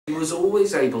was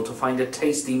always able to find a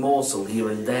tasty morsel here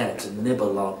and there to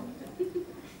nibble on.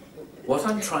 What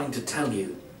I'm trying to tell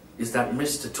you is that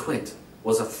Mr. Twit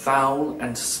was a foul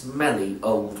and smelly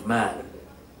old man.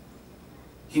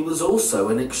 He was also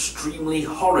an extremely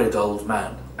horrid old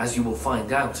man, as you will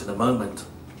find out in a moment.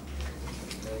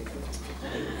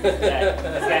 This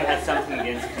guy has something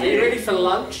against you. Are you ready for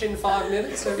lunch in 5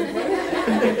 minutes, everybody?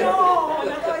 No,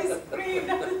 no ice cream.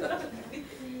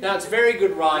 Now, it's very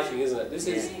good writing, isn't it? This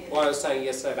is what I was saying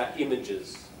yesterday about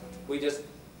images. We just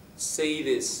see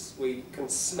this, we can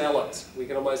smell it, we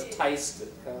can almost taste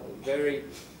it. Very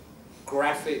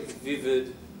graphic,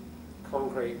 vivid,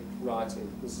 concrete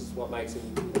writing. This is what makes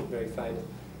him very famous.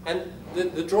 And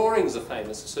the drawings are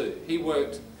famous too. He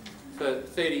worked for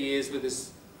 30 years with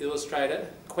this illustrator,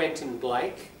 Quentin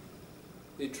Blake,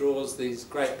 who draws these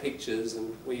great pictures,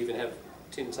 and we even have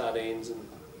tin sardines and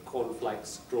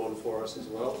cornflakes drawn for us as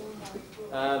well.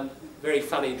 Very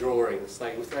funny drawings.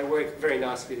 They work very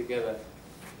nicely together.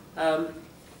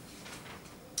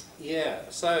 Yeah,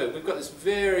 so we've got this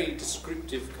very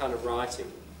descriptive kind of writing.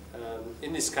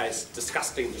 In this case,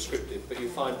 disgusting descriptive, but you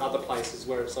find other places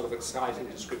where it's sort of exciting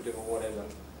descriptive or whatever.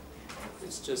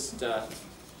 It's just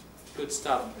good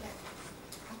stuff.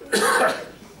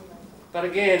 But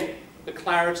again, the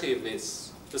clarity of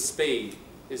this, the speed,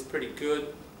 is pretty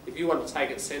good. If you want to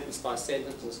take it sentence by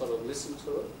sentence and sort of listen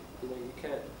to it, you know, you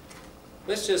can.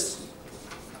 Let's just,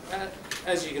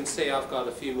 as you can see, I've got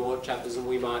a few more chapters and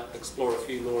we might explore a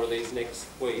few more of these next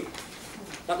week.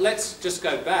 But let's just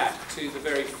go back to the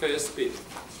very first bit.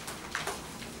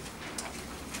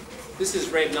 This is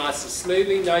read nice and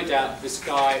smoothly. No doubt this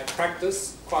guy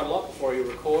practiced quite a lot before he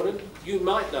recorded. You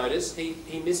might notice he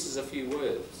misses a few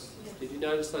words. Did you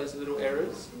notice those little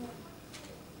errors?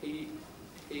 He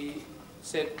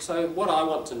said, so what I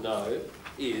want to know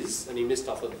is, and he missed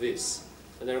off of this,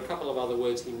 and there are a couple of other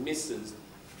words he misses.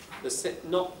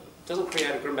 Doesn't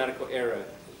create a grammatical error.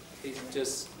 He's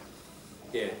just,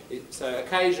 yeah. So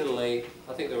occasionally,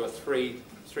 I think there were three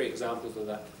examples of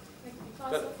that.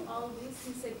 Because of all this,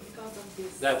 he said because of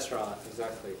this. That's right,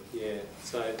 exactly, yeah.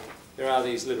 So there are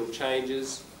these little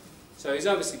changes. So he's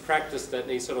obviously practiced that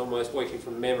and he's sort of almost working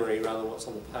from memory rather than what's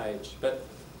on the page. But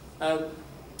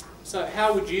so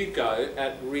how would you go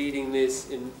at reading this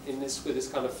with this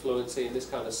kind of fluency and this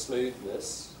kind of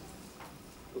smoothness?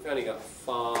 We've only got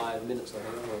 5 minutes, I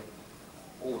think, haven't we?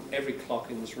 Oh, every clock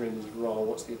in this room is wrong.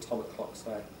 What's the atomic clock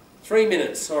say? 3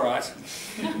 minutes, all right.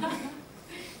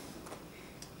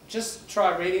 Just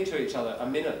try reading to each other a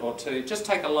minute or two. Just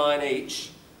take a line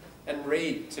each and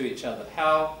read to each other.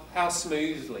 How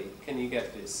smoothly can you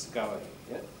get this going?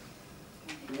 Yeah?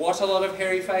 What a lot of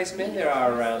hairy-faced men there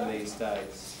are around these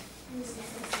days.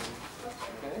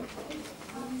 Okay?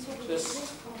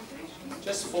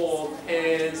 Just form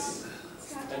pairs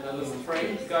and a little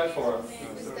three. Go for it.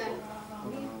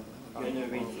 I'm going to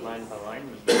read line by line.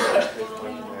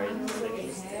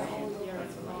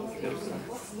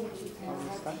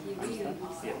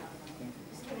 Yeah.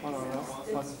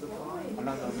 First, a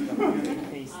lot of the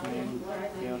hairy-faced men,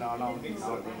 they are around the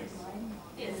world.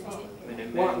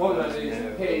 What I'm going to do is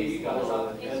pair you guys up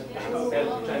and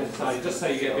change the time, just so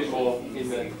you get a bit more in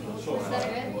the short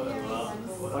time.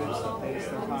 First, there is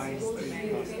the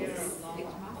high-speed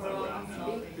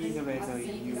either whether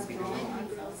you ignore.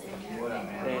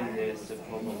 Then there's the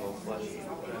problem of watching.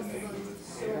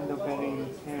 And the very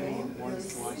hairy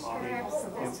ones watch their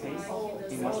face,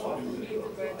 he must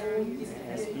be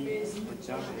as big as the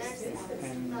judges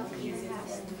and are watching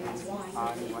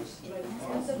our head.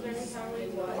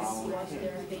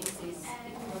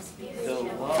 So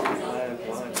what I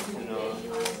want to know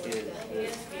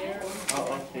is how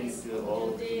often do all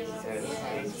these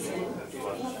hairy-faced men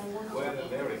watch?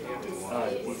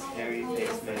 These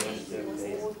hairy-faced men wash their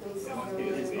face. It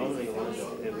is only once a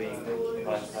week,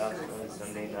 perhaps on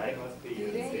Sunday night. When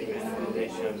they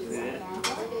shampoo it,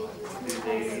 do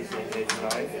they use a hair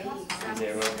dryer in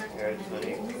their own hair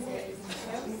tonic?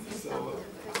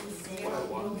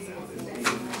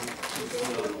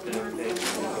 Their face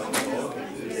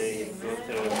do they go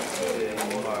to the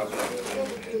barber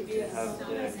to have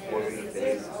their hairy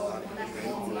face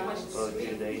washed, or do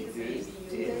they do it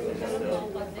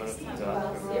themselves on the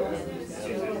doctor?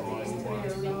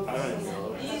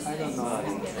 I don't know.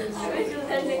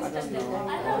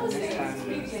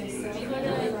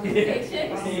 Next time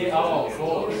we see. Oh, of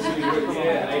course.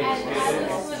 Yeah.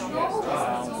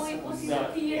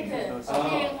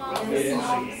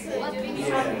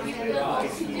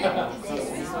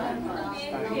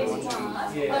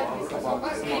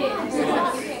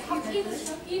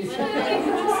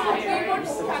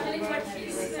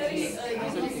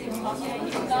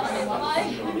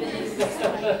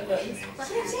 Make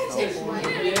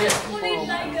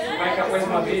up with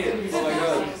my beard. Oh my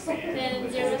god.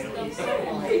 Then there is the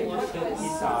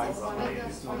Inside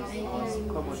is not always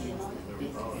covered in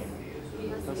detail.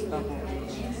 The stubble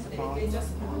is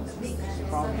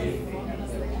probably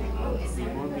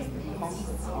removing punk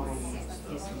out of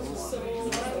his nose.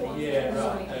 Yeah,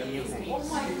 right.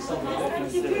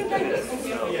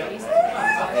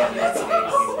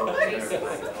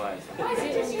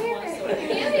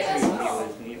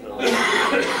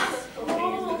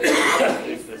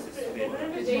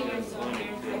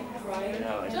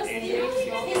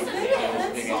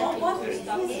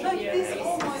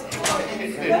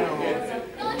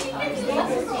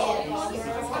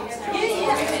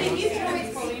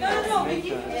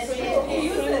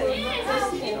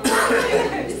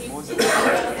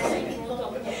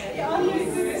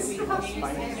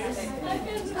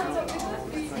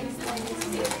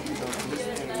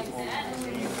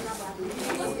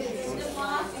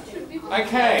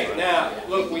 Okay, now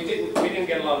look, we didn't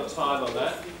get a lot of time on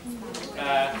that.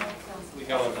 We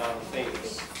go on, I think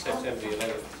it's September the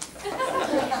 11th.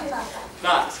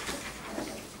 But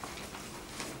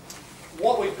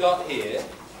what we've got here,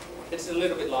 it's a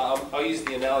little bit like, I'll use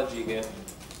the analogy again.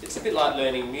 It's a bit like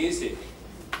learning music.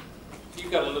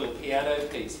 You've got a little piano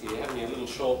piece here, haven't you? A little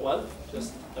short one,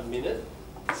 just a minute.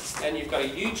 And you've got a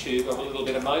YouTube of a little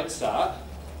bit of Mozart.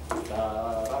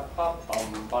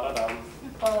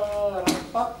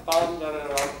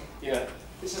 You know,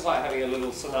 this is like having a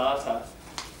little sonata.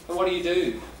 And what do you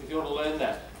do if you want to learn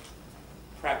that?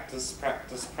 Practice,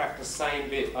 practice, practice, same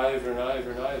bit over and over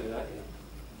and over, don't you?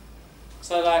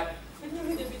 So like,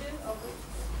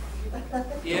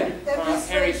 yeah,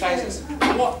 hairy faces.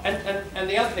 What? And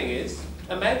the other thing is,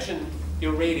 imagine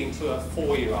you're reading to a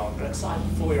 4-year-old, an excited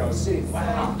 4-year-old sitting,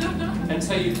 wow. And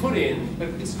so you put in,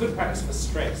 it's good practice for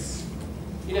stress.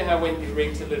 You know how when you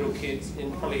read to little kids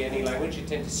in probably any language, you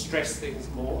tend to stress things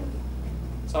more?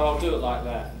 So I'll do it like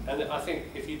that. And I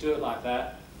think if you do it like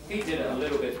that, he did it a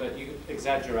little bit, but you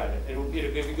exaggerate it. It'll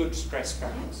give you good stress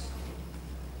practice.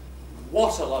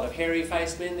 What a lot of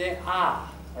hairy-faced men there are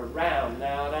around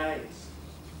nowadays.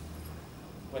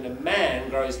 When a man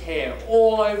grows hair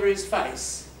all over his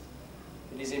face,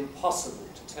 it is impossible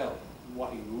to tell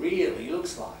what he really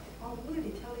looks like. Oh,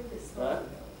 really? Tell him this. Right?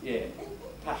 Yeah.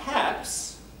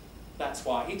 Perhaps that's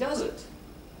why he does it.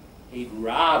 He'd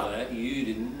rather you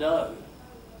didn't know.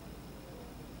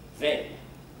 Then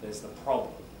there's the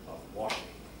problem of washing.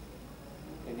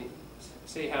 Can you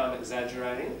see how I'm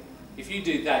exaggerating? If you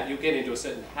do that, you'll get into a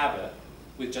certain habit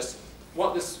with just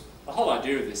the whole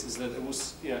idea of this is that it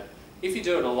was, you know, if you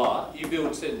do it a lot, you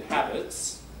build certain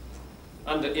habits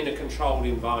in a controlled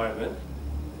environment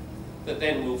that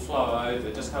then will flow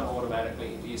over, just come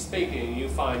automatically into your speaking, and you'll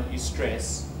find you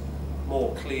stress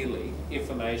more clearly.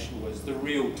 Information was the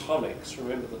real tonics.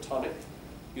 Remember the tonic?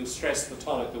 You'll stress the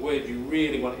tonic, the word you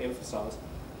really want to emphasise,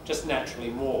 just naturally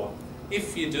more.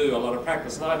 If you do a lot of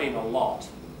practice, and I mean a lot,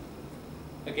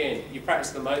 again, you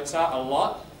practice the Mozart a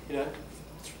lot, you know,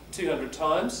 200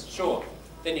 times, sure.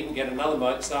 Then you can get another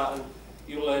Mozart and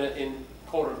you'll learn it in a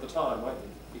quarter of the time, won't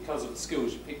you? Because of the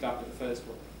skills you picked up with the first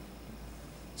one.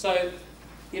 So,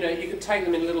 you know, you could take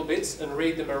them in little bits and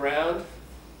read them around,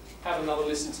 have another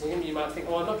listen to him. You might think,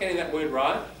 oh, I'm not getting that word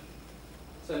right.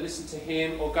 So listen to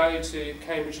him, or go to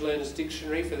Cambridge Learner's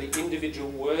Dictionary for the individual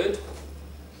word.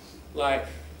 Like,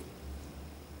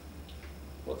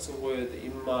 what's a word that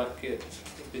you might get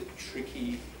a bit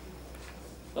tricky?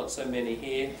 Not so many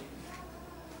here.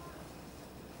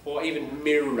 Or even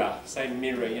mirror. Say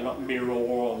mirror, you're not mirror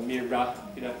or mirror,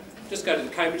 you know. Just go to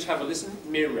the Cambridge, have a listen.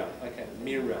 Mirror, okay,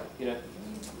 mirror, you know.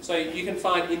 So you can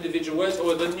find individual words,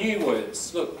 or the new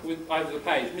words. Look, over the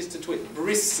page, Mr. Twit,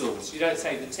 bristles. You don't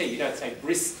say the T, you don't say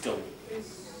Bristol.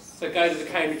 So go to the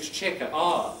Cambridge checker.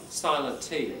 Ah, silent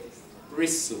T,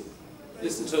 bristle.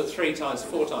 Listen to it 3 times,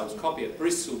 4 times, copy it,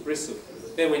 bristle, bristle.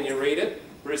 Then when you read it,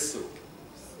 bristle.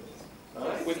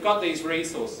 Right? We've got these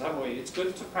resources, haven't we? It's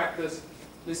good to practice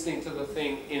listening to the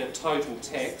thing in a total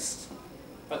text,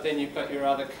 but then you've got your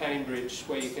other Cambridge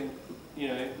where you can, you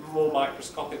know, more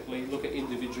microscopically look at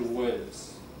individual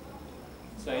words.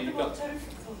 So you've got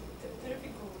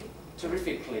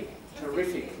terrifically,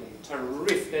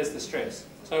 there's the stress.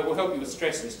 So it will help you with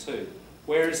stresses too.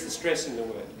 Where is the stress in the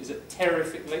word? Is it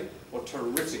terrifically or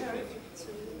terrifically?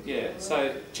 Yeah,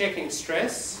 so checking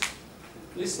stress.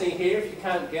 Listening here, if you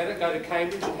can't get it, go to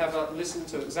Cambridge and have a listen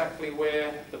to exactly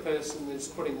where the person is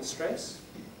putting the stress.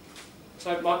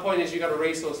 So my point is, you've got a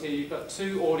resource here, you've got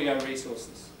 2 audio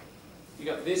resources. You've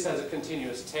got this as a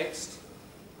continuous text,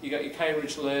 you've got your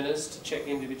Cambridge learners to check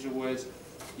individual words,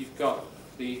 you've got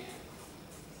the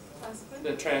transcript?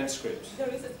 the transcript. There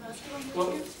is a transcript on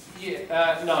Well, YouTube?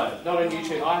 yeah, no, not on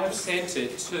YouTube. I have sent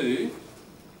it to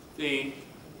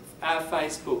our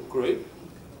Facebook group.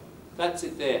 That's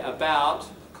it there. About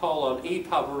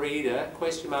EPUB reader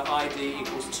 !ID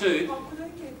equals 2. How could I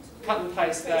get? Cut and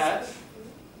paste that.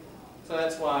 So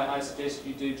that's why I suggest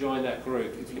you do join that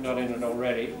group if you're not in it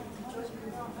already.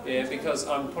 Yeah, because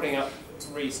I'm putting up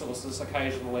resources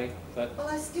occasionally that Well,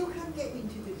 I still can't get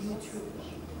into the YouTube.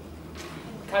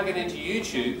 can't get into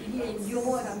YouTube. Your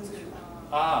YouTube.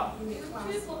 Ah.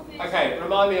 Okay,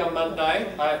 remind me on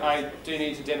Monday. I do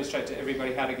need to demonstrate to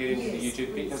everybody how to get into the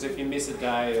YouTube, because if you miss a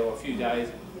day or a few days,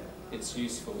 it's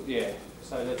useful. Yeah,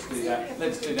 so let's do that.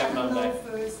 Let's do that Monday.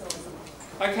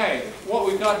 Okay, what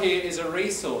we've got here is a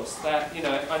resource that, you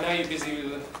know, I know you're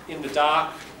busy in the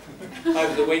dark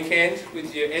over the weekend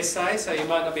with your essay, so you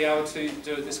might not be able to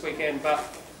do it this weekend, but,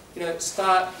 you know,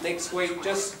 start next week,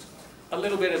 just a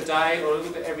little bit a day or a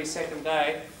little bit every second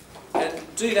day, and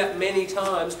do that many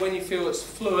times. When you feel it's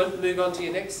fluent, move on to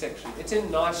your next section. It's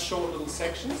in nice short little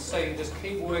sections, so you just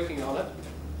keep working on it.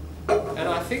 And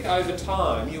I think over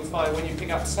time you'll find when you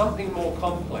pick up something more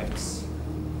complex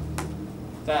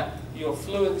that your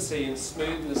fluency and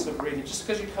smoothness of reading, just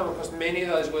because you've come across many of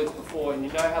those words before and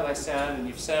you know how they sound and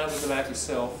you've sounded them out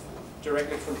yourself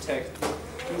directly from text,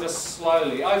 you just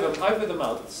slowly, over the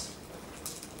months,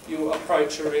 you'll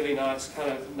approach a really nice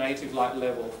kind of native-like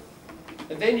level.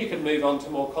 And then you can move on to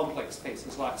more complex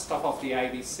pieces, like stuff off the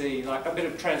ABC, like a bit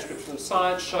of transcription of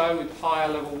science show with higher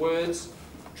level words.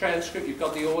 Transcript, you've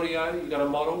got the audio, you've got a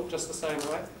model, just the same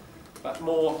way, but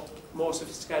more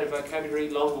sophisticated vocabulary,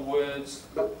 longer words.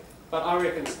 But I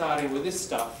reckon starting with this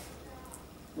stuff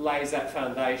lays that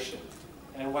foundation.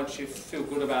 And once you feel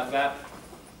good about that,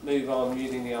 move on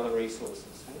using the other resources.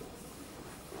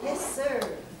 Yes, sir.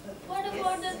 What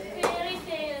about the fairy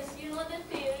tales? You know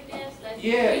the fairy tales, like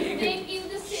Yeah, if you they could. give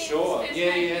the same Sure. stress Yeah,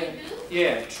 like yeah, you do,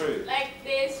 yeah. True. like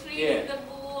they read Yeah. the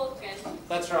book and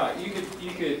That's right. You could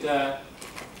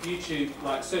YouTube,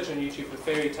 like search on YouTube for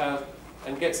fairy tales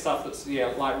and get stuff that's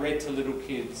like read to little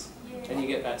kids, and you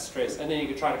get that stress. And then you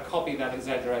could try to copy that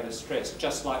exaggerated stress,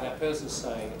 just like that person's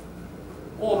saying it,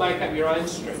 or make up your own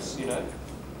stress. You know,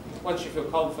 once you feel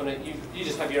confident, you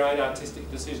just have your own artistic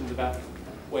decisions about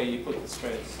where you put the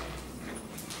stress.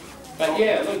 But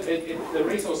yeah, look, the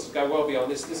resources go well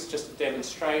beyond this. This is just a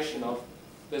demonstration of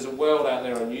there's a world out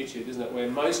there on YouTube, isn't it, where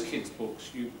most kids' books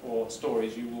or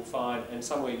stories you will find, and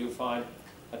somewhere you'll find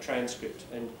a transcript,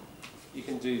 and you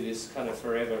can do this kind of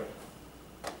forever.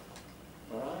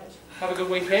 All right. Have a good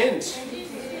weekend. Thank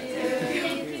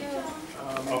you.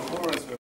 Of course.